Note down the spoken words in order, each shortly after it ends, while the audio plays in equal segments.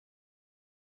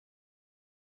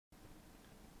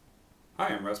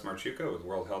Hi, I'm Russ Marchuka with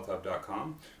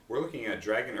WorldHealthHub.com. We're looking at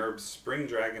Dragon Herbs Spring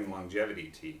Dragon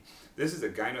Longevity Tea. This is a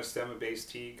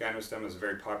gynostemma-based tea. Gynostemma is a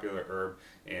very popular herb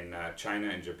in China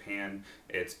and Japan.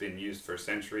 It's been used for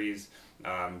centuries,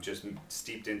 just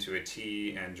steeped into a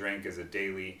tea and drank as a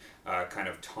daily kind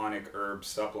of tonic herb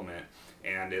supplement.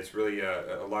 And it's really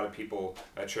a lot of people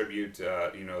attribute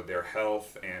their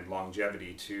health and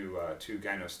longevity to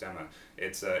gynostemma.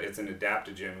 It's an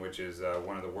adaptogen, which is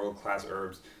one of the world-class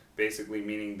herbs, basically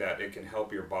meaning that it can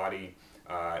help your body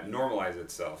normalize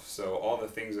itself. So all the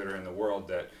things that are in the world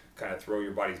that kind of throw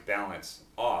your body's balance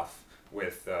off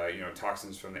with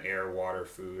toxins from the air, water,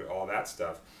 food, all that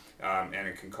stuff, and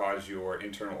it can cause your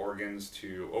internal organs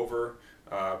to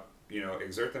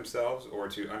exert themselves or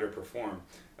to underperform.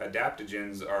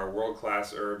 Adaptogens are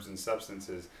world-class herbs and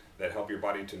substances that help your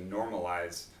body to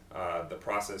normalize the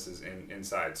processes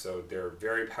inside. So they're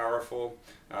very powerful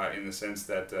in the sense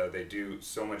that they do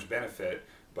so much benefit,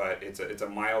 but it's a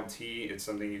mild tea. It's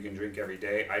something you can drink every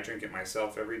day. I drink it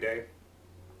myself every day,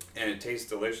 and it tastes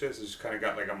delicious. It's kind of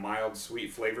got like a mild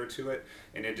sweet flavor to it.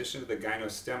 In addition to the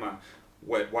gynostemma,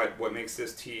 what makes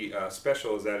this tea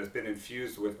special is that it's been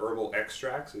infused with herbal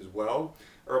extracts as well.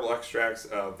 Herbal extracts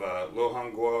of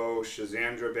Lohengguo,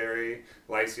 Schizandra berry,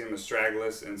 Lycium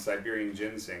astragalus, and Siberian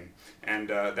ginseng. And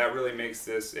that really makes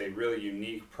this a really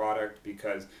unique product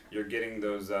because you're getting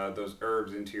those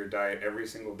herbs into your diet every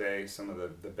single day, some of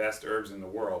the best herbs in the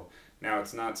world. Now,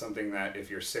 it's not something that if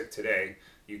you're sick today,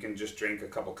 you can just drink a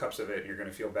couple cups of it and you're going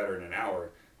to feel better in an hour.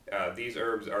 These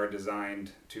herbs are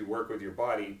designed to work with your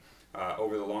body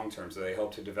over the long term, so they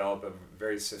help to develop a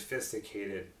very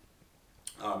sophisticated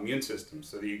immune system,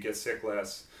 so that you get sick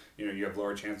less. You have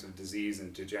lower chance of disease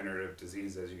and degenerative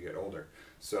disease as you get older.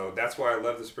 So that's why I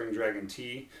love the Spring Dragon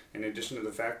tea. In addition to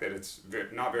the fact that it's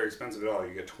not very expensive at all,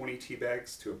 you get 20 tea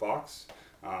bags to a box,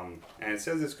 and it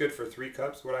says it's good for 3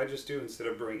 cups. What I just do instead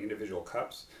of brewing individual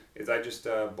cups is I just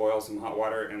boil some hot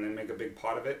water and then make a big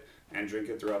pot of it and drink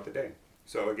it throughout the day.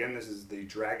 So again, this is the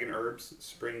Dragon Herbs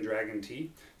Spring Dragon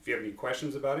Tea. If you have any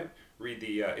questions about it, read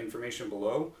the information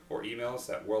below or email us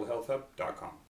at worldhealthhub.com.